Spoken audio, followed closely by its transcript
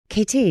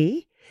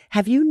KT,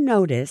 have you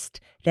noticed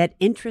that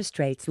interest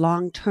rates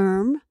long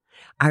term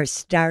are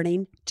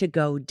starting to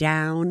go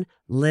down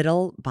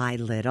little by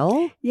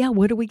little? Yeah,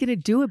 what are we going to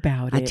do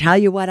about it? I tell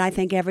you what I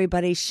think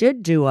everybody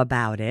should do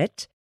about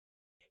it.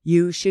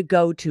 You should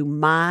go to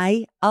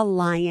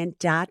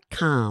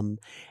myalliant.com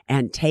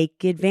and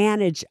take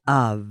advantage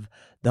of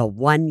the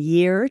 1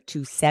 year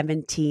to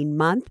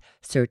 17-month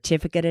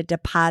certificate of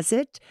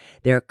deposit.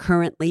 They're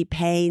currently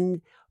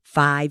paying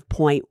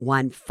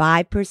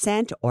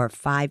 5.15% or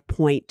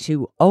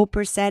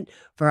 5.20%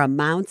 for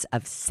amounts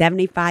of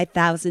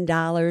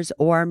 $75,000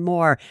 or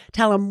more.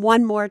 Tell them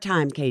one more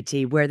time,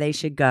 KT, where they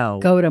should go.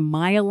 Go to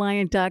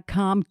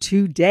myalliant.com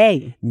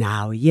today.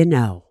 Now you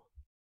know.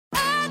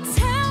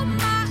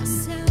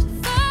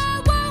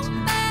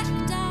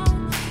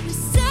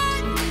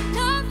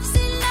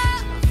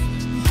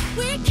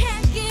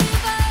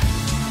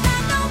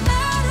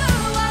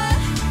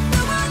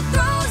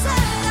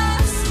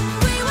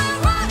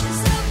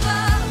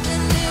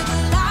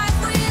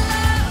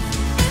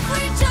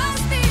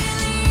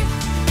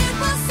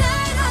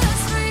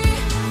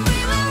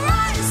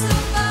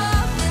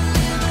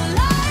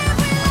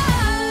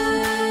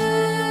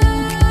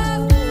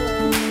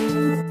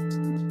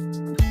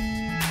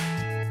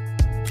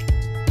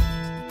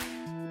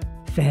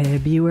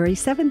 February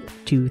 7th,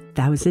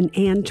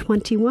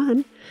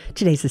 2021.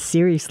 Today's a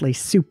seriously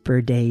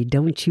super day,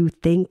 don't you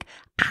think?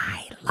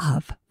 I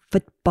love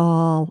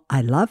football.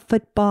 I love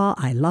football.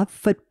 I love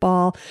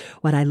football.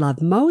 What I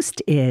love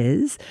most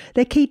is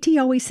that KT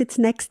always sits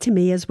next to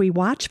me as we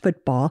watch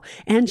football,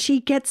 and she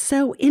gets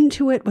so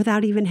into it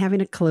without even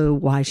having a clue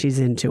why she's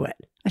into it.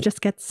 I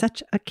just get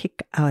such a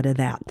kick out of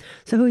that.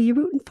 So who are you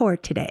rooting for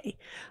today?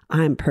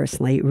 I'm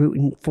personally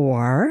rooting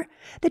for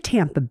the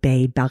Tampa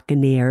Bay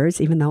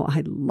Buccaneers, even though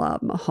I love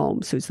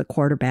Mahomes, who's the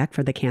quarterback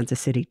for the Kansas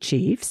City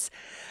Chiefs,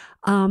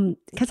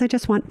 because I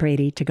just want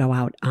Brady to go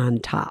out on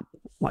top.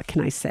 What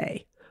can I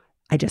say?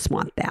 I just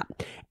want that.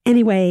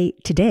 Anyway,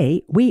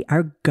 today we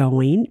are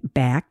going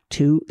back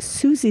to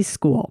Susie's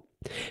school.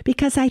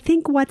 Because I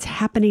think what's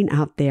happening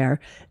out there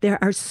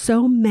are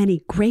so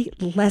many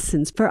great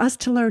lessons for us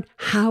to learn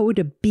how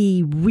to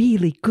be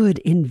really good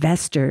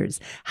investors,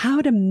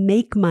 how to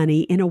make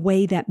money in a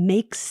way that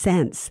makes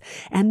sense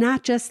and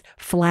not just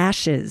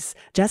flashes,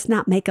 just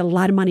not make a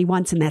lot of money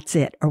once and that's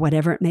it, or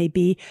whatever it may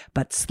be,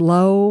 but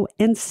slow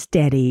and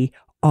steady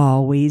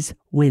always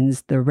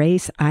wins the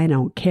race. I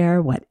don't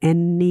care what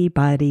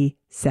anybody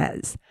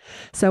says.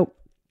 So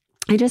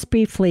I just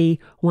briefly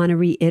want to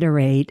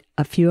reiterate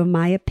a few of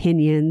my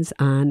opinions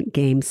on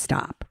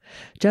GameStop,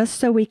 just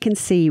so we can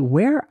see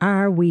where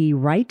are we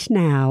right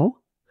now,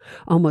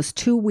 almost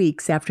 2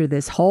 weeks after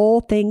this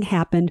whole thing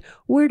happened.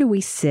 Where do we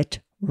sit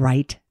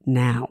right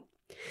now?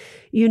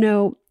 You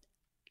know,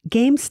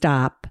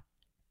 GameStop,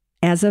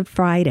 as of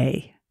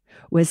Friday,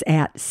 was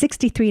at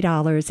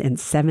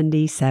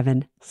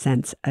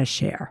 $63.77 a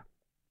share.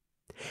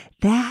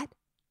 That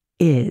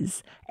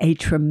is a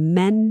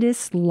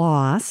tremendous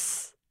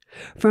loss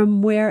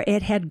from where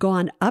it had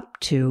gone up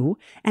to,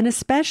 and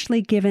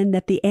especially given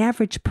that the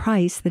average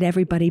price that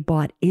everybody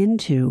bought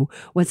into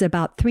was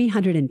about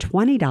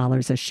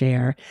 $320 a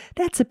share.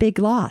 That's a big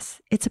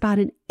loss. It's about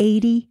an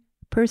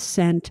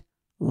 80%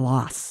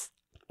 loss.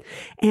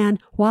 And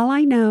while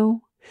I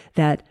know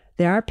that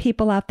there are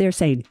people out there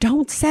saying,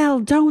 don't sell,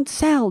 don't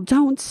sell,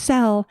 don't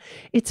sell,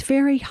 it's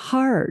very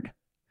hard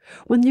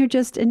when you're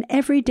just an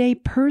everyday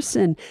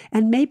person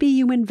and maybe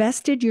you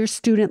invested your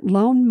student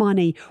loan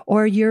money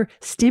or your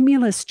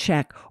stimulus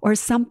check or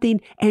something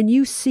and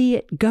you see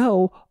it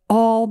go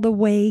all the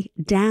way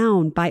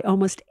down by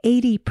almost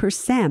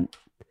 80%.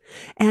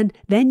 And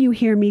then you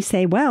hear me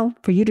say, well,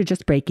 for you to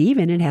just break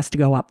even, it has to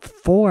go up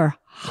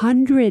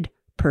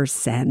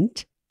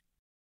 400%.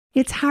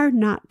 It's hard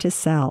not to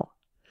sell.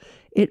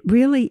 It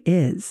really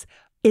is.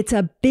 It's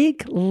a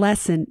big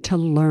lesson to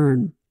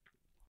learn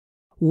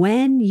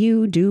when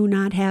you do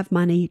not have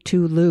money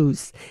to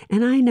lose.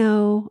 And I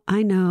know,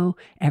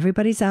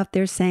 everybody's out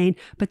there saying,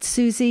 but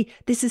Susie,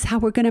 this is how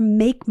we're going to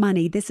make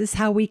money. This is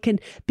how we can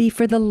be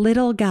for the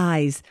little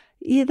guys.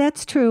 Yeah,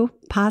 that's true,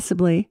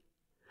 possibly.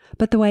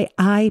 But the way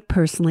I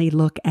personally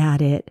look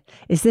at it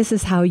is this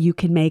is how you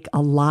can make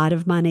a lot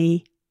of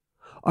money,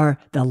 or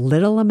the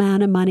little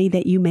amount of money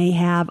that you may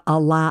have, a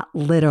lot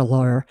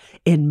littler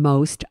in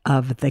most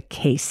of the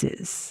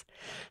cases.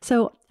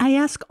 So I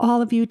ask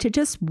all of you to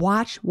just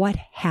watch what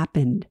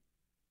happened.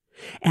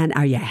 And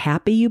are you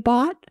happy you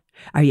bought?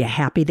 Are you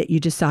happy that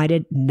you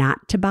decided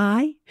not to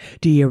buy?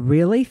 Do you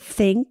really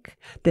think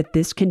that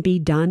this can be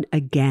done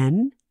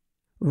again?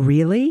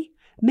 Really?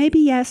 Maybe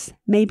yes,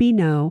 maybe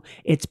no.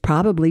 It's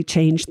probably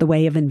changed the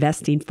way of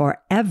investing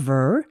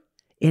forever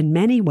in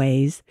many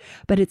ways,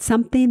 but it's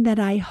something that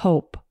I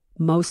hope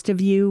most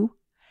of you,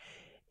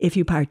 if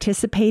you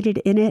participated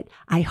in it,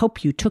 I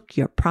hope you took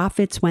your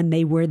profits when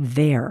they were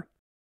there.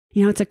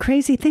 You know, it's a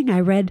crazy thing.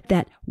 I read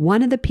that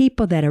one of the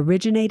people that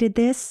originated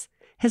this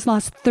has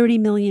lost $30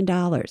 million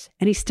and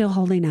he's still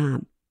holding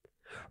on.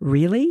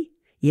 Really?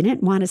 You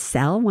didn't want to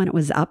sell when it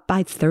was up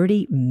by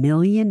 $30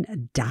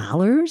 million?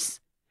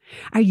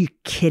 Are you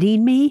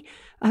kidding me?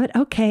 But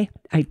okay,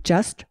 I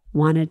just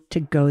wanted to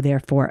go there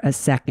for a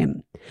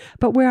second.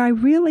 But where I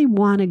really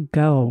want to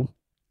go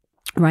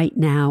right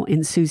now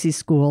in Susie's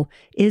school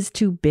is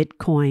to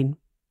Bitcoin,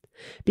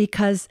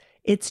 because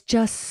it's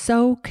just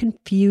so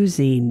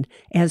confusing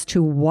as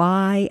to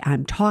why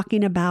I'm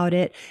talking about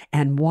it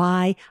and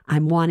why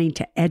I'm wanting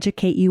to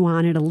educate you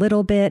on it a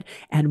little bit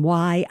and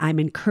why I'm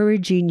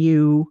encouraging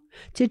you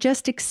to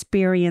just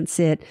experience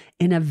it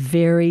in a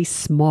very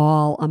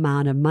small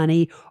amount of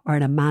money, or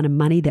an amount of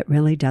money that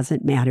really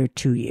doesn't matter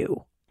to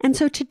you. And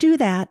so to do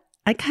that,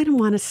 I kind of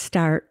want to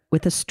start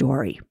with a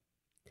story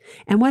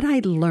and what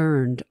I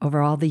learned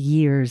over all the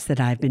years that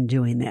I've been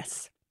doing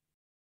this.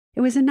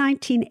 It was in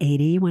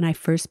 1980 when I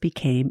first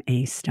became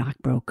a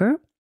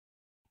stockbroker.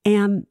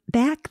 And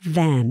back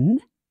then,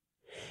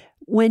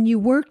 when you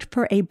worked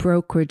for a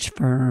brokerage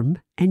firm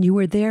and you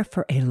were there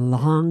for a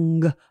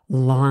long,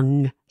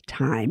 long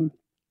time,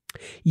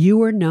 you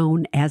were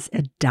known as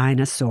a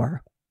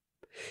dinosaur.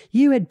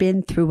 You had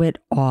been through it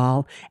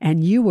all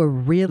and you were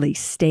really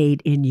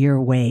stayed in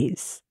your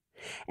ways.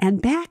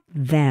 And back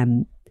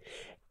then,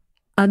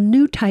 a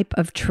new type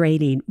of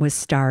trading was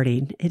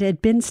starting. It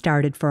had been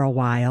started for a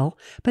while,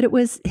 but it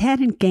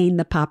hadn't gained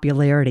the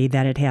popularity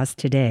that it has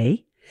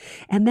today.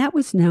 And that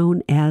was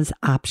known as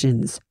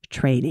options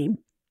trading.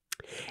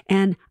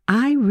 And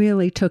I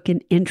really took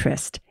an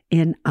interest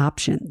in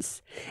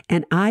options.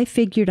 And I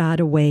figured out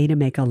a way to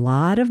make a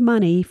lot of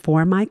money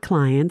for my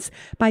clients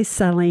by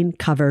selling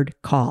covered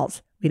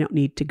calls. We don't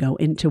need to go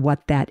into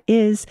what that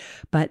is,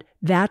 but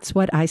that's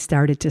what I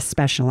started to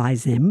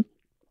specialize in.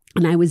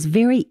 And I was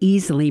very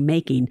easily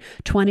making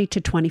 20 to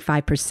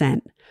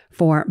 25%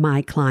 for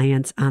my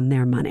clients on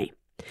their money.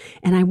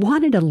 And I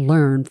wanted to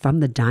learn from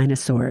the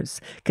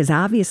dinosaurs, because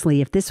obviously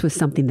if this was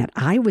something that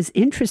I was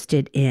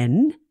interested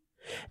in,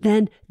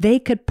 then they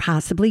could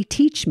possibly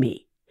teach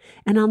me.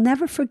 And I'll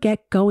never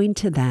forget going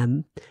to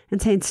them and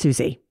saying,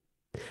 Susie,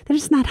 that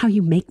is not how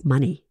you make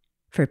money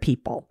for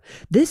people.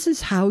 This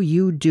is how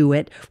you do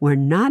it. We're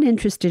not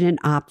interested in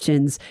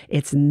options.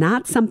 It's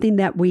not something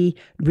that we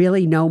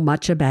really know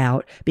much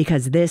about,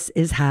 because this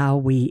is how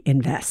we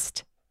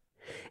invest.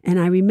 And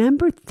I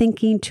remember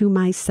thinking to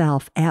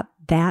myself at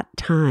that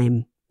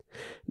time,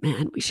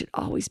 man, we should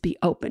always be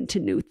open to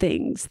new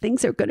things.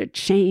 Things are going to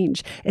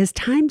change. As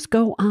times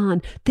go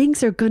on,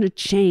 things are going to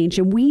change,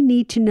 and we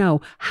need to know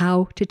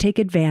how to take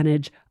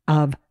advantage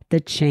of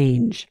the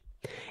change.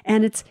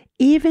 And it's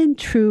even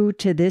true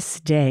to this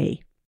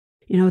day,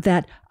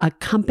 that a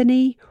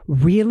company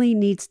really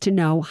needs to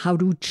know how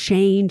to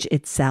change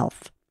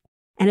itself.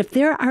 And if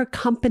there are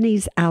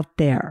companies out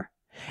there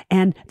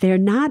and they're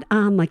not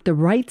on the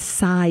right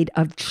side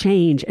of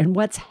change and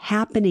what's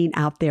happening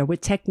out there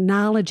with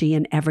technology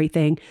and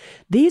everything,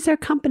 these are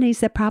companies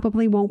that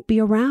probably won't be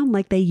around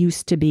like they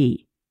used to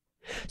be.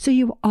 So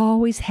you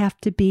always have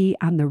to be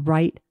on the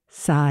right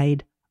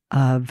side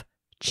of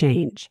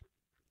change.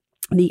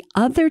 The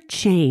other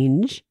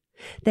change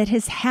that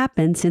has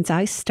happened since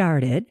I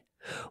started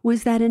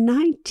was that in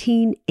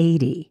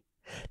 1980,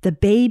 the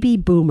baby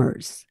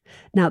boomers.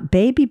 Now,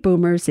 baby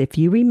boomers, if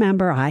you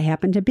remember, I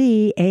happen to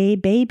be a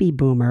baby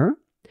boomer,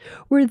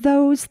 were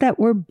those that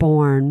were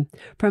born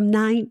from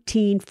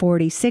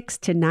 1946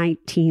 to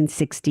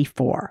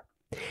 1964.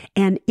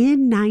 And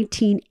in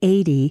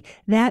 1980,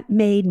 that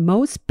made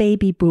most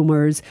baby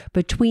boomers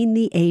between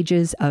the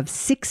ages of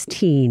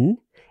 16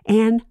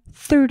 and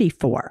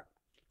 34.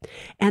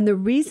 And the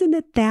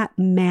reason that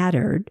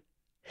mattered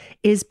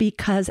is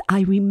because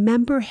I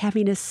remember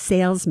having a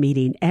sales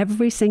meeting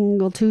every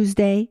single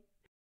Tuesday,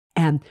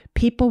 and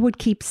people would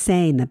keep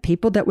saying, the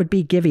people that would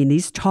be giving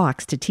these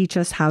talks to teach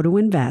us how to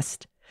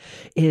invest,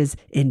 is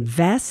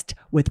invest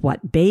with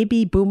what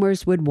baby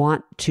boomers would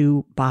want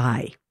to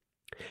buy.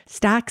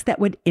 Stocks that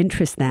would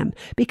interest them,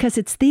 because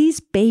it's these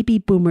baby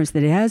boomers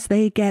that as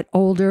they get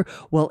older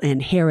will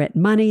inherit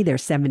money.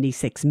 There's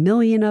 76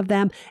 million of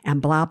them,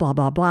 and blah, blah,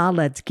 blah, blah.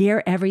 Let's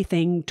gear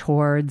everything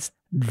towards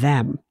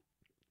them.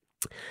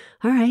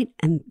 All right,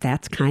 and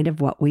that's kind of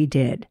what we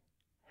did.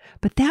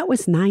 But that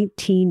was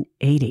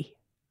 1980.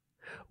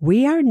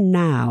 We are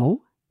now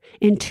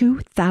in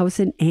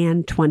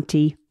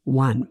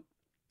 2021.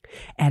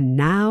 And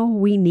now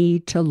we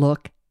need to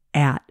look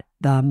at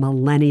the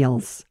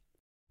millennials,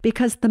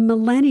 because the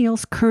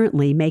millennials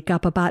currently make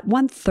up about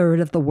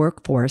 1/3 of the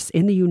workforce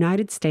in the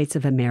United States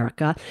of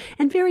America.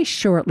 And very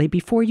shortly,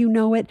 before you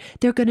know it,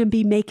 they're going to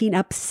be making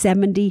up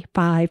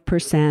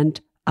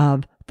 75%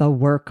 of the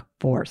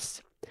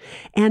workforce.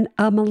 And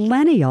a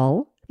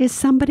millennial is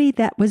somebody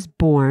that was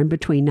born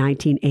between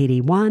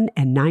 1981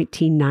 and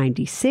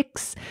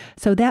 1996.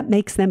 So that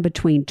makes them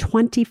between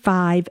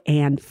 25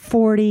 and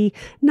 40,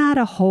 not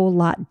a whole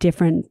lot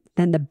different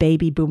than the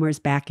baby boomers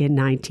back in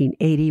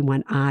 1980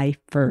 when I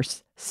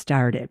first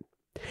started.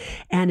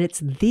 And it's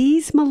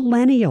these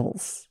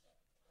millennials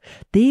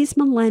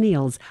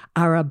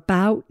are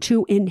about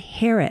to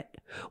inherit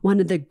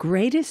one of the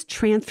greatest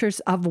transfers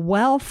of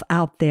wealth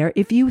out there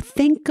if you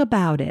think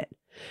about it.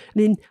 I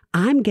mean,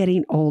 I'm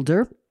getting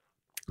older.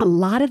 a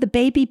lot of the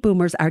baby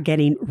boomers are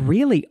getting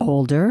really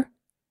older,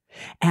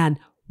 and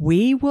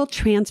we will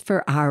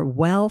transfer our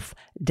wealth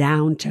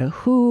down to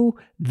who?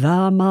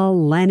 The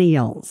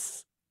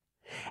millennials.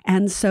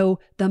 And so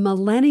the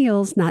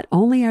millennials, not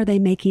only are they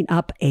making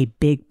up a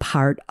big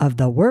part of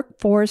the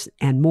workforce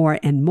and more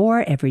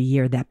every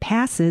year that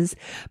passes,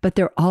 but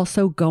they're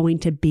also going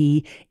to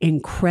be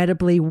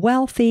incredibly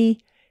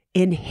wealthy,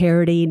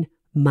 inheriting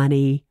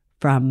money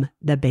from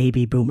the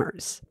baby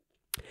boomers.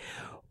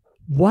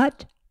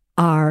 What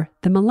are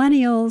the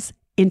millennials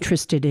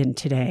interested in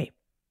today?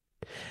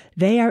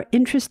 They are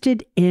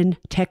interested in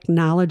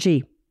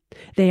technology.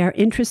 They are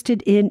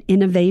interested in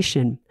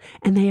innovation,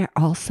 and they are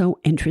also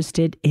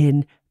interested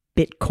in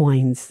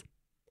Bitcoins.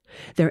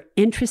 They're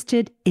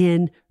interested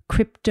in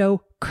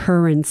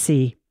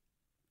cryptocurrency.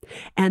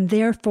 And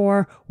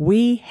therefore,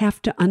 we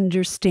have to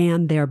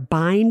understand their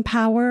buying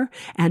power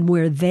and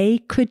where they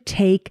could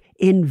take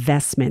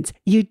investments.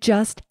 You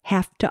just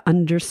have to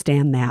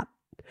understand that.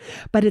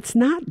 But it's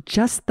not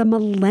just the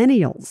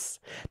millennials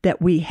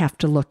that we have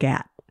to look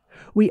at.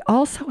 We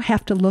also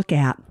have to look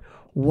at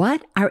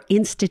what are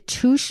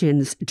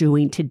institutions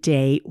doing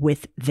today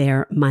with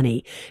their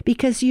money?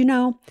 Because,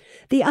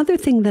 the other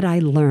thing that I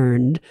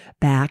learned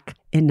back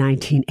in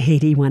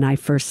 1980 when I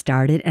first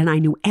started, and I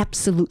knew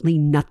absolutely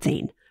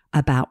nothing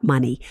about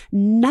money,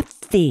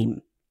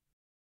 nothing.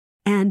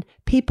 And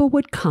people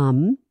would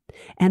come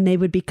and they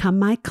would become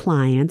my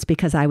clients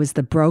because I was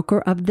the broker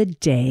of the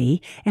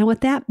day. And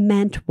what that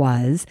meant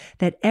was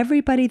that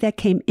everybody that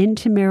came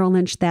into Merrill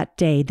Lynch that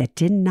day that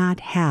did not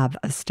have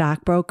a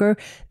stockbroker,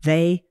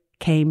 they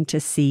came to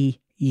see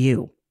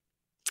you.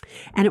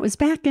 And it was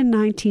back in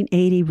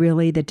 1980,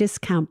 really, the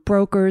discount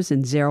brokers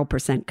and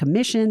 0%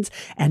 commissions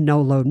and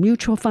no load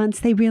mutual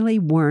funds, they really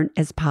weren't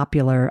as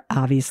popular,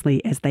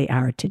 obviously, as they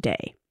are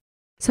today.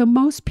 So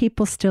most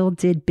people still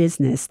did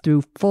business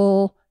through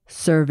full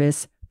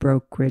service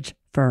brokerage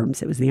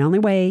firms. It was the only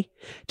way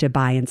to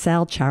buy and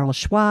sell. Charles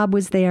Schwab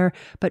was there,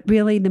 but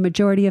really the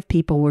majority of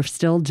people were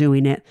still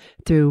doing it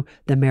through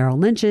the Merrill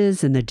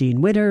Lynches and the Dean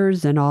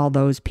Witters and all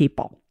those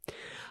people.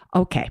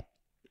 Okay.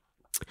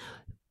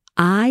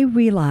 I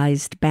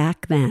realized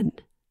back then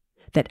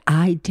that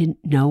I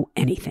didn't know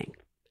anything.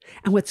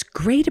 And what's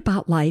great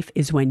about life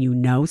is when you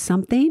know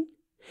something,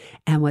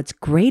 and what's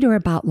greater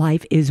about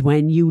life is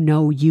when you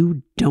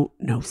don't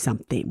know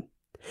something.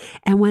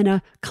 And when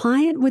a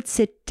client would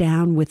sit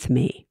down with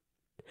me,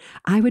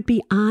 I would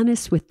be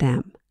honest with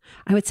them.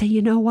 I would say,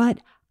 you know what?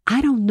 I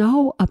don't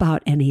know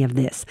about any of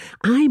this.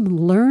 I'm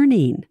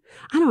learning.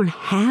 I don't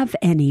have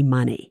any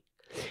money.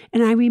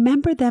 And I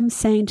remember them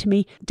saying to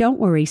me, don't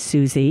worry,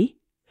 Susie.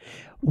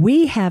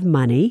 We have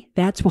money.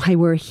 That's why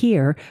we're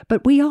here.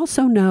 But we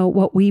also know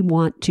what we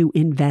want to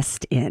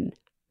invest in.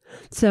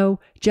 So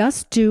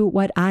just do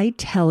what I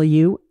tell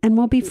you and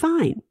we'll be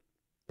fine.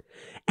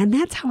 And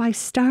that's how I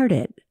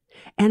started.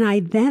 And I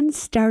then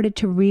started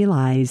to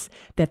realize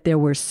that there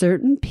were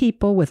certain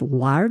people with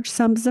large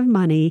sums of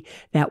money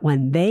that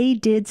when they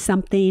did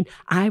something,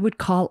 I would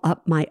call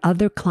up my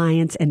other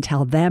clients and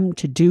tell them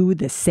to do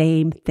the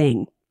same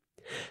thing.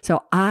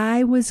 So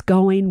I was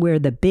going where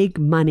the big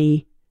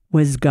money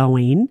was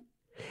going,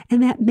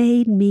 and that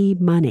made me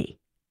money.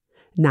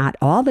 Not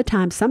all the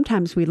time.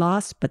 Sometimes we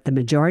lost, but the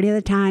majority of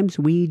the times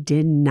we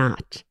did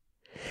not.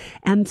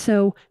 And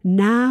so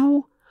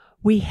now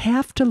we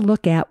have to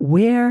look at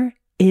where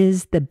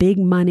is the big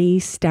money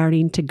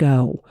starting to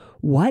go?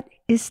 What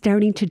is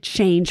starting to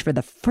change for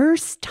the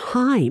first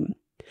time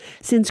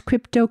since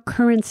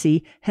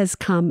cryptocurrency has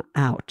come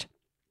out?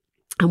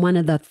 And one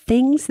of the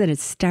things that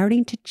is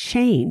starting to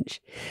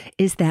change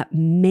is that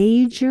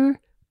major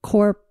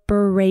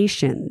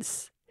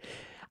corporations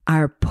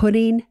are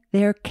putting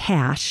their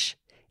cash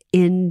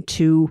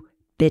into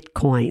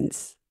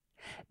Bitcoins.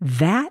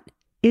 That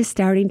is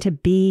starting to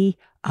be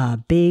a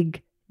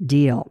big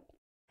deal.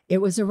 It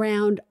was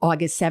around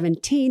August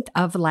 17th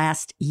of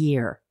last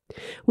year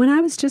when I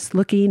was just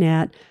looking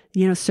at,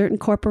 certain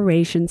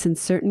corporations and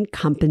certain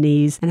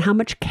companies and how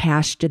much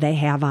cash do they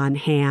have on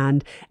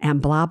hand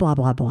and blah, blah,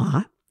 blah,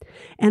 blah.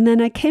 And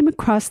then I came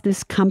across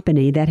this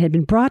company that had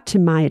been brought to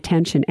my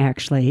attention,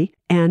 actually,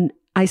 and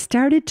I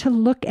started to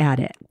look at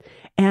it.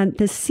 And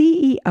the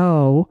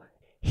CEO,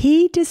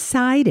 he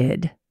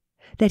decided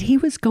that he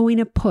was going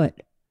to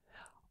put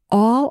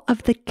all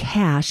of the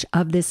cash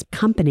of this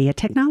company, a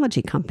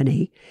technology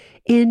company,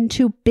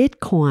 into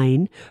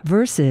Bitcoin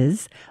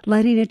versus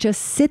letting it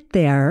just sit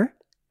there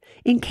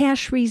in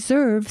cash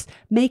reserves,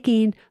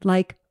 making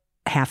like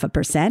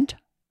 0.5%,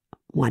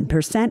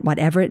 1%,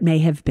 whatever it may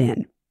have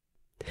been.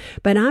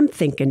 But I'm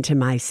thinking to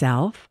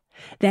myself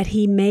that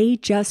he may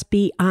just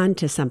be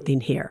onto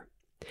something here.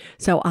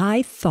 So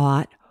I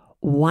thought,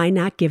 why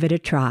not give it a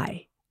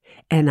try?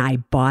 And I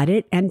bought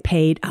it and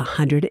paid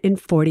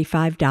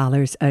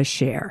 $145 a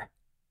share.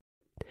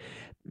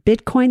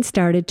 Bitcoin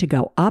started to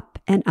go up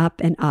and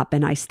up and up.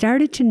 And I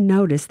started to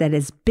notice that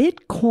as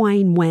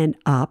Bitcoin went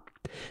up,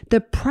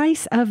 the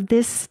price of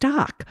this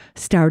stock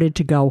started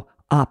to go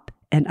up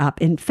and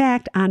up. In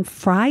fact, on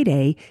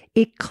Friday,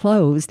 it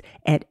closed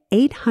at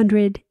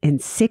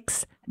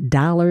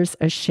 $806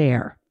 a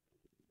share.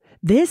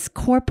 This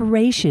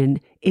corporation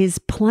is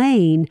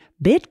playing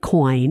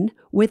Bitcoin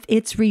with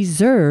its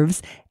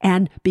reserves,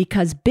 and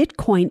because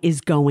Bitcoin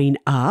is going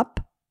up,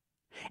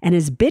 and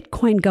is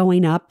Bitcoin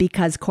going up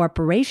because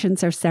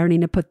corporations are starting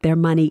to put their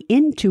money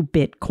into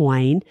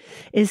Bitcoin,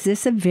 is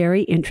this a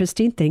very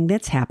interesting thing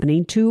that's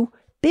happening to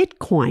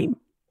Bitcoin?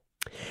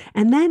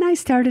 And then I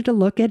started to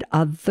look at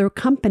other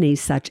companies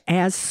such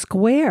as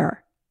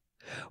Square,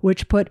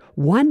 which put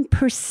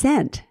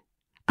 1%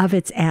 of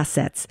its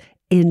assets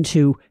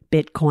into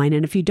Bitcoin.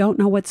 And if you don't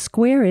know what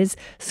Square is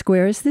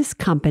this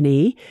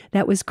company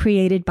that was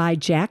created by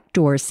Jack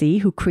Dorsey,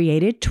 who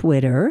created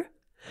Twitter,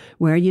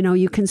 where,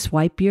 you can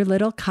swipe your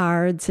little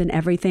cards and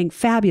everything.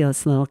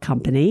 Fabulous little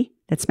company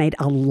that's made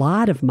a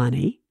lot of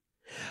money.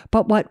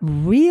 But what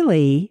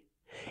really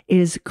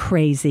is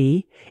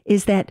crazy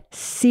is that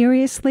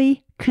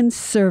seriously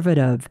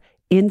conservative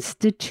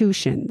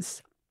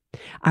institutions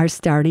are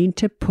starting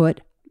to put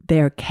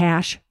their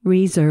cash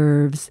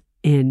reserves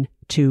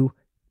into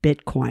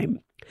Bitcoin.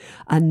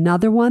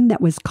 Another one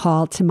that was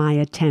called to my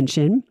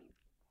attention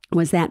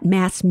was that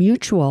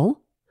MassMutual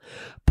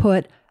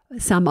put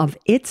some of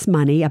its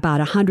money,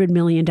 about $100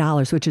 million,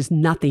 which is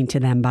nothing to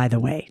them, by the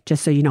way,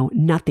 just so you know,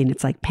 nothing.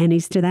 It's like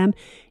pennies to them,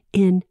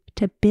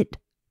 into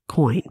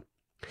Bitcoin.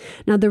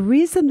 Now, the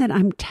reason that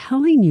I'm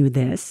telling you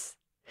this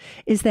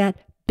is that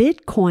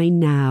Bitcoin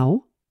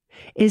now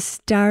is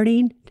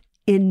starting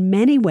in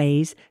many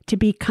ways to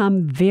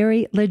become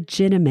very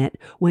legitimate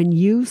when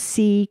you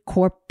see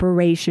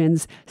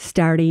corporations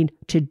starting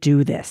to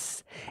do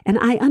this. And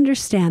I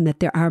understand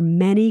that there are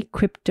many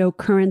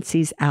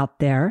cryptocurrencies out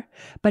there,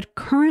 but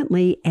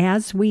currently,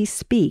 as we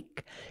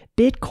speak,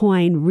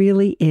 Bitcoin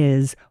really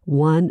is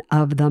one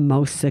of the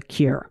most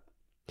secure.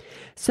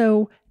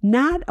 So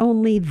not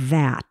only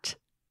that,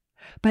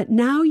 but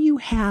now you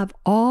have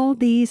all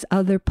these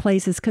other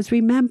places, because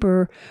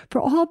remember,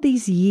 for all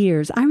these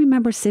years, I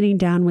remember sitting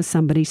down with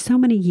somebody so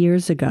many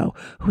years ago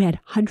who had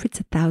hundreds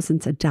of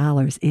thousands of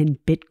dollars in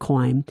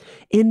Bitcoin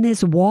in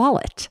this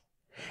wallet.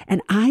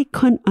 And I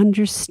couldn't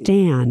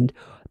understand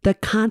the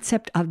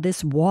concept of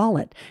this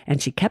wallet.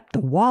 And she kept the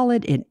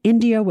wallet in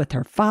India with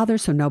her father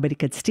so nobody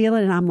could steal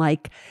it. And I'm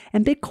like,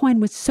 and Bitcoin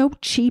was so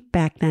cheap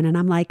back then. And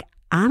I'm like,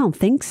 I don't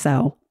think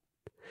so.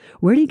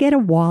 Where do you get a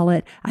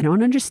wallet? I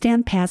don't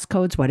understand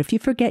passcodes. What if you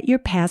forget your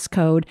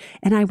passcode?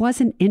 And I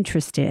wasn't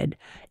interested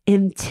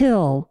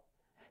until,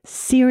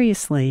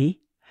 seriously,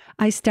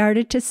 I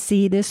started to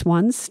see this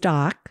one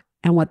stock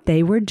and what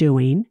they were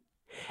doing.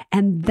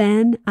 And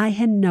then I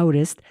had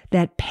noticed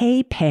that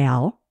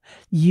PayPal,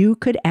 you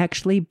could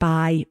actually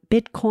buy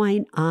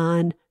Bitcoin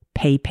on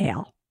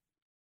PayPal.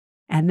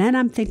 And then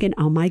I'm thinking,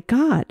 oh my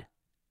God,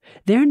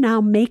 they're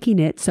now making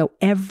it so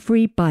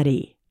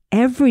everybody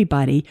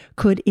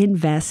could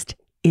invest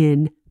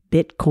in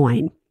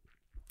Bitcoin.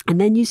 And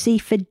then you see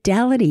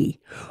Fidelity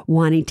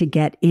wanting to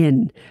get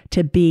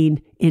into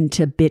being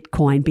into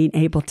Bitcoin, being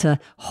able to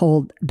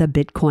hold the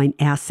Bitcoin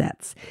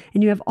assets.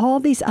 And you have all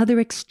these other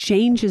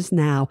exchanges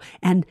now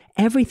and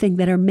everything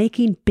that are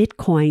making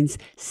Bitcoins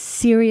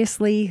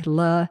seriously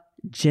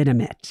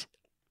legitimate.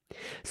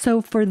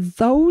 So for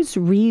those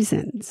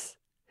reasons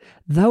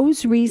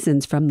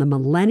from the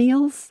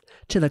millennials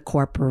to the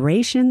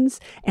corporations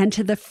and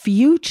to the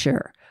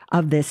future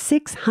of this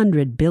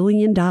 $600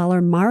 billion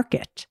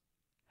market.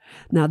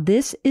 Now,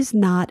 this is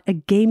not a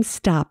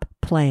GameStop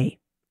play,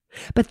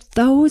 but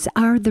those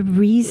are the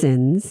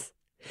reasons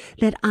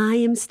that I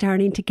am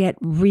starting to get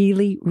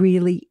really,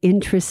 really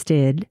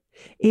interested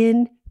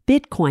in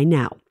Bitcoin.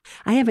 Now,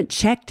 I haven't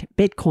checked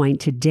Bitcoin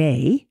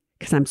today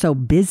because I'm so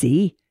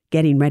busy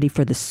getting ready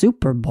for the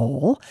Super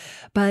Bowl,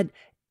 but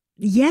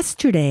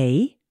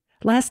yesterday,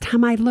 last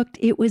time I looked,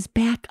 it was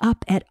back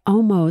up at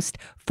almost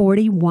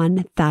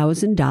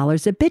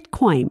 $41,000 a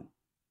Bitcoin.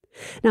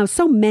 Now,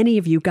 so many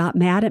of you got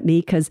mad at me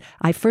because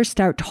I first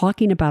started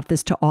talking about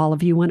this to all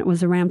of you when it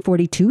was around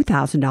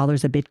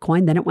 $42,000 a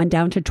Bitcoin. Then it went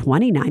down to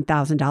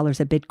 $29,000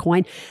 a Bitcoin.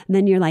 And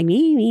then you're like,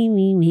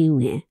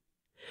 me.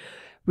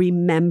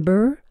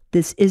 Remember,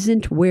 this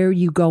isn't where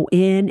you go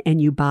in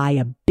and you buy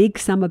a big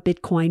sum of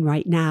Bitcoin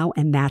right now,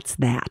 and that's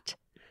that.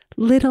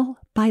 Little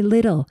by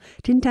little.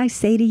 Didn't I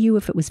say to you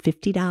if it was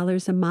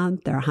 $50 a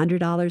month or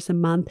 $100 a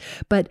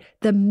month? But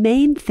the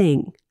main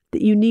thing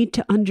that you need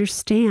to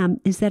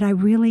understand is that I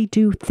really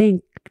do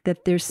think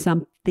that there's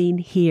something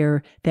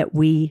here that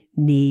we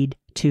need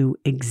to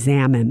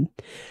examine.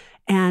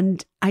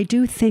 And I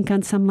do think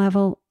on some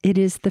level it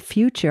is the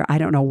future. I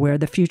don't know where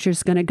the future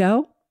is going to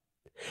go.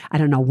 I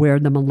don't know where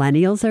the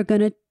millennials are going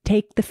to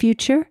take the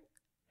future.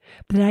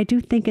 But I do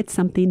think it's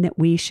something that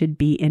we should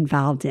be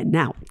involved in.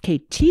 Now,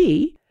 KT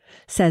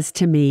says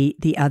to me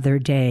the other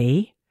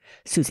day,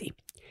 Susie,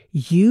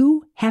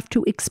 you have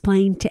to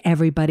explain to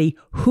everybody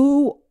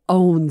who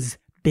owns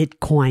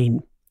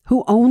Bitcoin,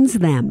 who owns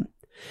them.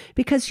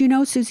 Because,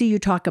 Susie, you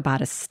talk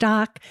about a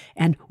stock,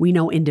 and we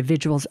know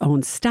individuals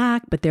own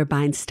stock, but they're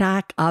buying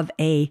stock of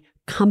a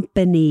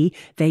company.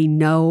 They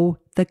know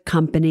the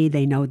company.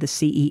 They know the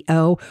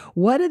CEO.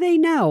 What do they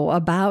know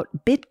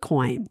about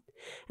Bitcoin?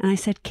 And I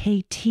said,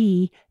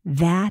 KT,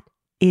 that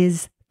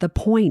is the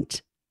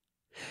point.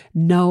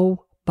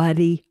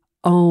 Nobody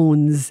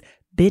owns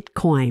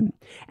Bitcoin.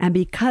 And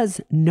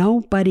because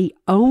nobody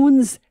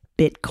owns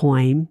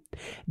Bitcoin,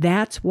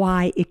 that's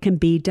why it can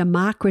be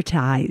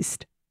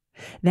democratized.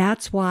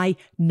 That's why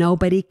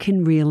nobody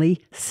can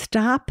really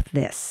stop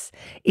this.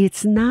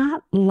 It's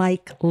not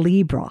like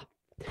Libra.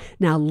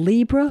 Now,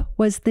 Libra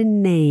was the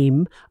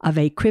name of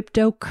a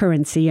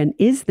cryptocurrency and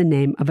is the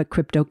name of a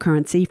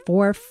cryptocurrency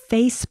for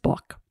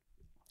Facebook.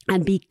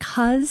 And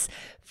because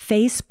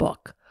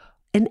Facebook,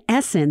 in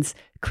essence,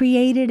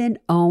 created and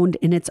owned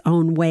in its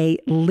own way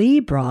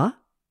Libra,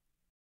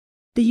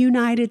 the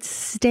United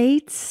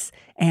States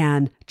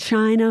and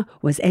China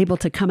was able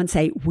to come and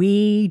say,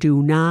 we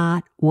do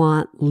not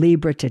want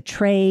Libra to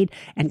trade,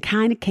 and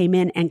kind of came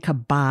in and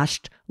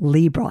kiboshed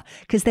Libra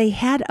because they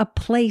had a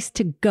place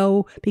to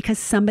go because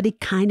somebody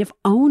kind of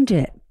owned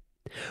it.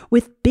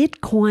 With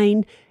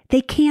Bitcoin, they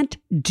can't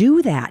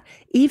do that.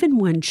 Even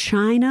when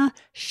China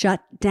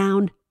shut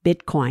down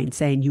Bitcoin,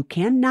 saying you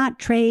cannot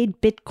trade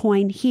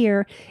Bitcoin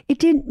here, it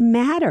didn't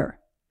matter.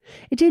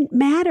 It didn't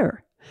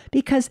matter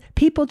because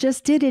people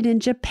just did it in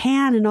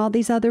Japan and all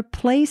these other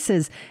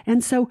places.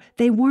 And so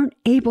they weren't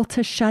able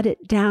to shut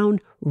it down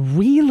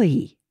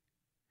really.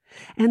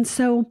 And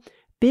so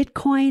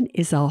Bitcoin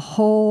is a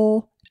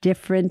whole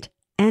different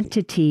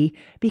entity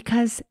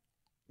because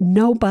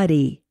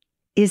nobody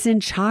is in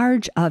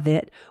charge of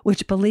it,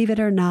 which, believe it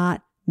or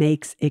not,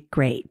 makes it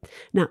great.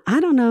 Now, I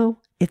don't know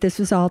if this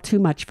was all too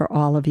much for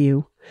all of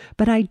you,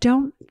 but I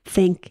don't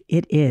think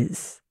it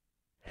is.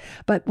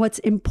 But what's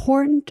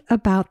important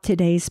about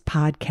today's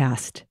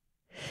podcast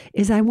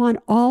is I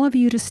want all of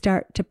you to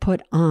start to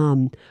put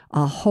on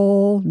a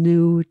whole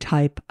new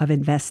type of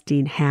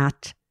investing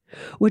hat,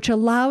 which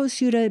allows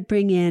you to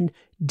bring in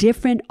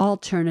different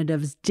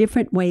alternatives,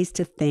 different ways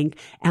to think,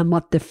 and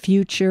what the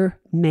future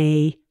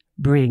may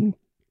bring.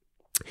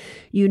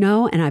 You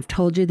know, and I've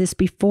told you this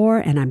before,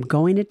 and I'm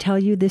going to tell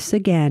you this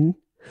again.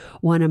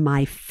 One of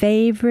my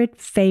favorite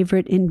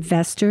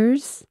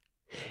investors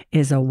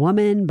is a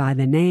woman by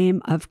the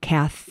name of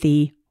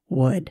Cathie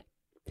Wood.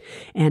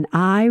 And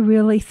I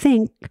really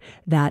think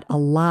that a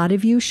lot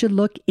of you should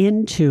look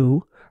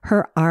into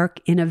her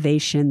ARK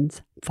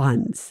Innovations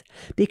funds,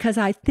 because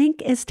I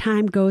think as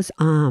time goes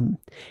on,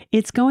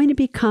 it's going to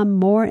become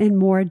more and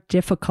more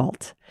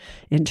difficult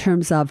in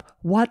terms of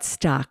what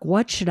stock,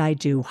 what should I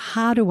do,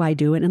 how do I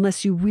do it,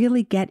 unless you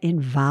really get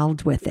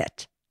involved with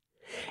it.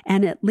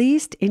 And at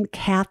least in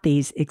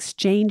Cathie's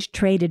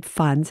exchange-traded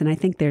funds, and I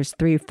think there's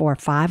 3 or 4 or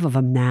 5 of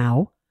them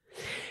now,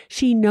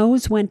 she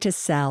knows when to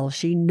sell,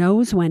 she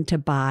knows when to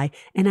buy,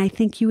 and I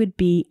think you would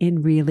be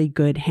in really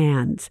good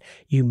hands.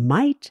 You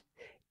might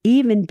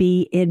even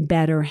be in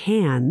better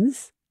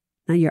hands.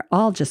 Now you're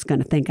all just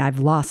going to think I've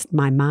lost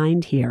my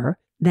mind here.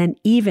 Than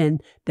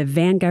even the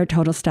Vanguard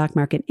Total Stock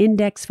Market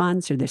Index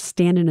funds or the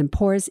Standard &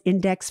 Poor's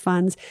Index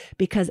funds,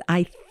 because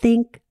I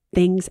think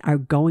things are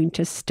going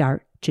to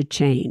start to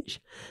change.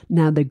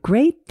 Now, the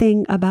great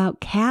thing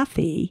about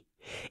Cathie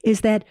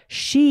is that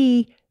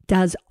she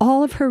does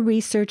all of her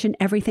research and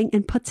everything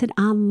and puts it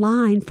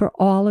online for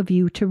all of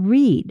you to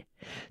read.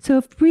 So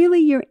if really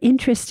you're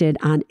interested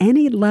on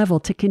any level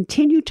to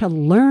continue to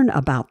learn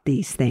about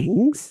these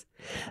things,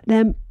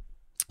 then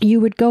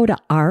you would go to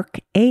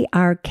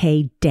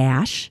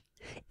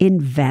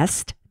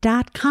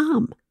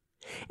ARK-invest.com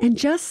and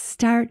just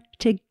start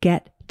to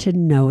get to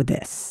know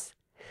this.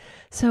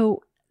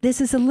 So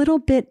this is a little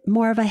bit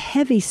more of a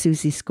heavy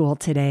Susie School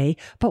today,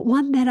 but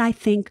one that I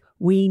think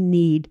we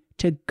need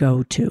to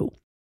go to.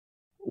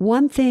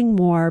 One thing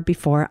more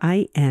before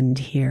I end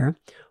here,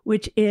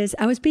 which is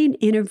I was being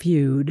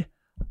interviewed.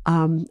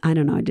 I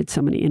don't know, I did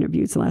so many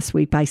interviews last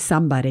week by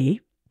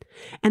somebody,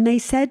 and they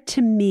said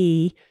to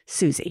me,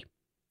 Susie,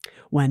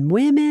 when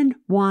women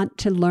want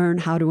to learn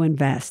how to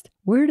invest,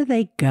 where do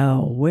they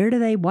go?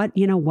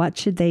 What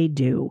should they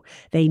do?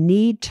 They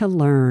need to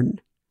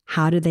learn.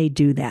 How do they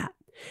do that?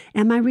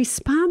 And my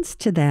response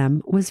to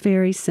them was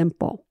very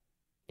simple.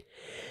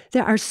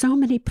 There are so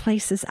many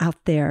places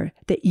out there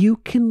that you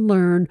can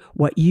learn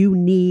what you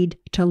need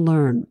to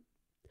learn.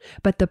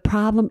 But the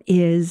problem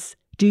is,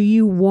 do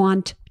you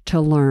want to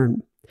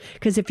learn?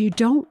 Because if you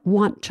don't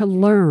want to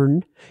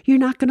learn, you're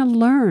not going to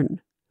learn.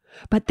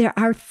 But there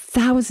are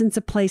thousands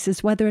of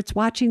places, whether it's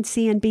watching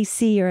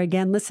CNBC or,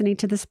 again, listening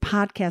to this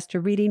podcast or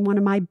reading one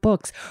of my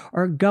books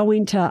or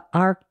going to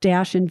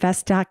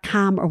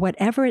ARK-invest.com or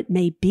whatever it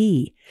may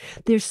be.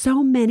 There's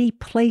so many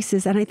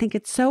places, and I think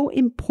it's so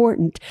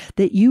important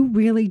that you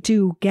really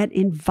do get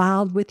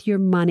involved with your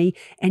money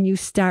and you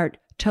start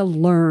to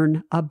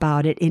learn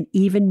about it in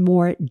even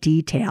more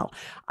detail.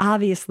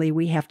 Obviously,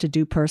 we have to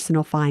do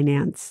personal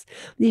finance.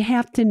 You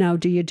have to know,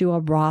 do you do a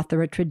Roth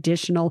or a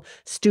traditional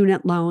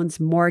student loans,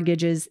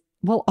 mortgages?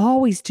 We'll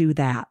always do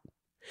that.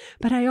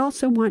 But I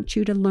also want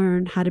you to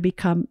learn how to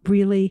become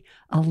really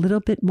a little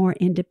bit more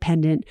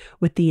independent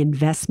with the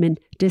investment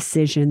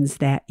decisions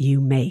that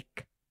you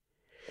make.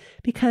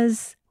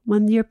 Because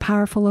when you're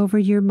powerful over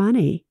your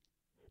money,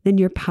 then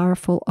you're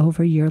powerful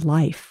over your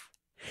life.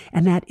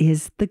 And that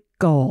is the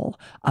goal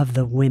of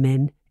the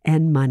Women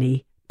and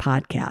Money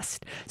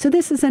podcast. So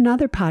this is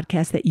another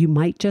podcast that you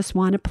might just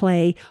want to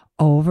play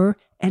over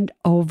and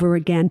over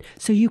again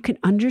so you can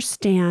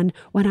understand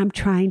what I'm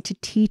trying to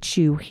teach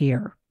you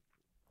here.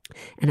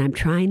 And I'm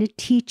trying to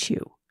teach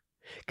you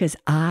because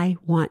I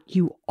want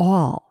you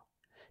all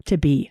to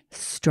be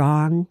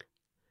strong,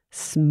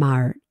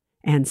 smart,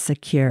 and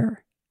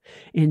secure.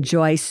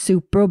 Enjoy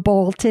Super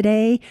Bowl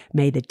today.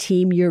 May the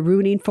team you're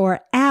rooting for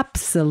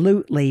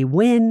absolutely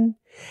win.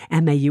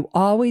 And may you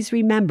always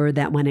remember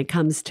that when it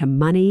comes to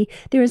money,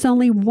 there is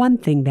only one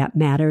thing that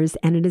matters,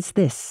 and it is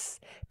this: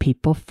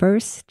 people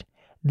first,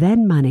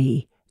 then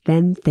money,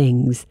 then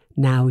things.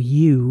 Now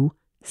you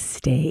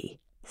stay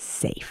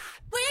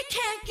safe. We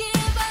can't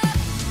give up,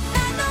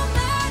 and no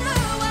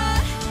matter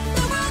what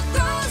the world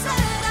throws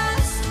at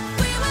us,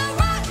 we will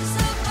rise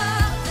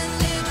above and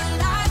live a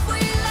life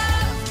we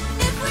love.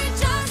 If we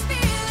just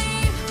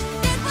believe,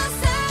 it will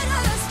set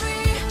us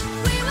free.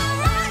 We will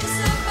rise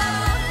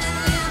above and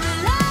live a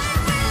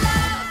life we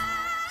love.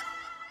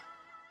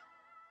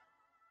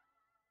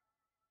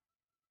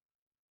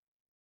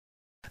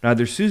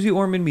 Neither Susie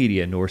Orman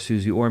Media nor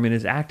Susie Orman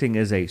is acting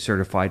as a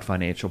certified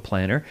financial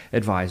planner,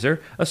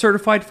 advisor, a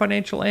certified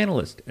financial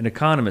analyst, an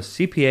economist,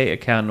 CPA,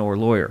 accountant, or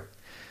lawyer.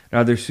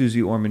 Neither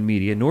Susie Orman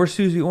Media nor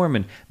Susie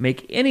Orman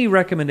make any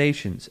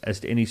recommendations as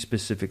to any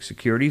specific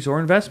securities or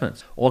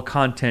investments. All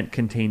content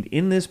contained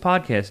in this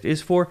podcast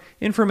is for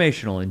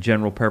informational and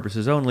general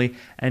purposes only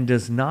and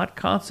does not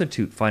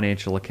constitute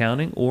financial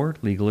accounting or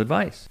legal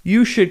advice.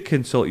 You should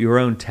consult your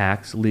own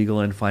tax,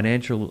 legal, and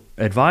financial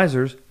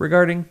advisors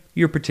regarding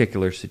your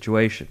particular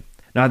situation.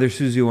 Neither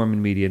Susie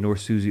Orman Media nor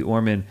Susie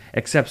Orman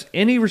accepts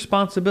any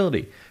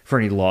responsibility for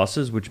any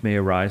losses which may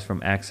arise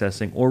from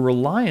accessing or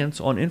reliance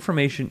on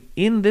information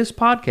in this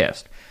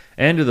podcast.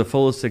 And to the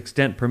fullest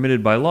extent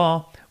permitted by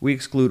law, we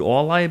exclude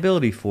all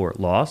liability for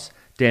loss,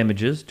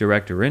 damages,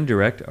 direct or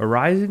indirect,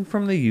 arising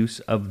from the use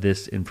of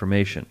this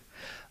information.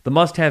 The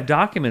must-have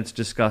documents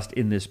discussed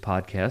in this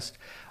podcast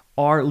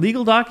are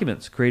legal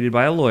documents created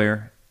by a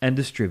lawyer and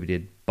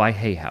distributed by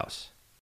Hay House.